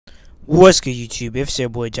What's good, YouTube? It's your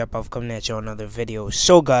boy Jap off coming at you on another video.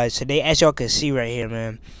 So guys, today as y'all can see right here,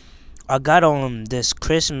 man, I got on this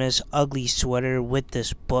Christmas ugly sweater with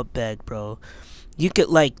this book bag, bro. You could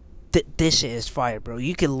like this shit is fire, bro.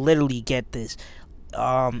 You could literally get this.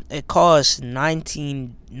 It costs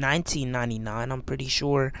 19.99, I'm pretty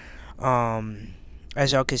sure.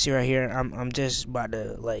 As y'all can see right here, I'm just about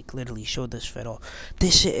to like literally show this fit off.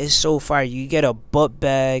 This shit is so fire. You get a butt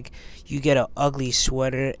bag, you get a ugly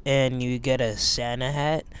sweater, and you get a Santa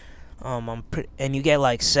hat. And you get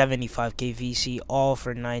like 75k VC, all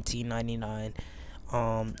for 19.99.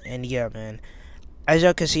 And yeah, man. As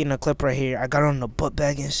y'all can see in the clip right here, I got on the butt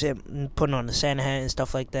bag and shit, and putting on the Santa hat and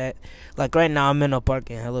stuff like that. Like right now, I'm in a park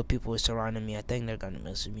and hello people are surrounding me. I think they're gonna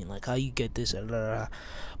mess with me, like how you get this, blah, blah, blah.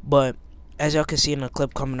 But as y'all can see in the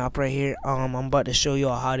clip coming up right here, I'm about to show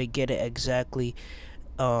y'all how to get it exactly.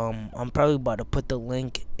 I'm probably about to put the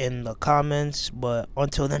link in the comments, but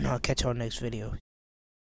until then, I'll catch y'all next video.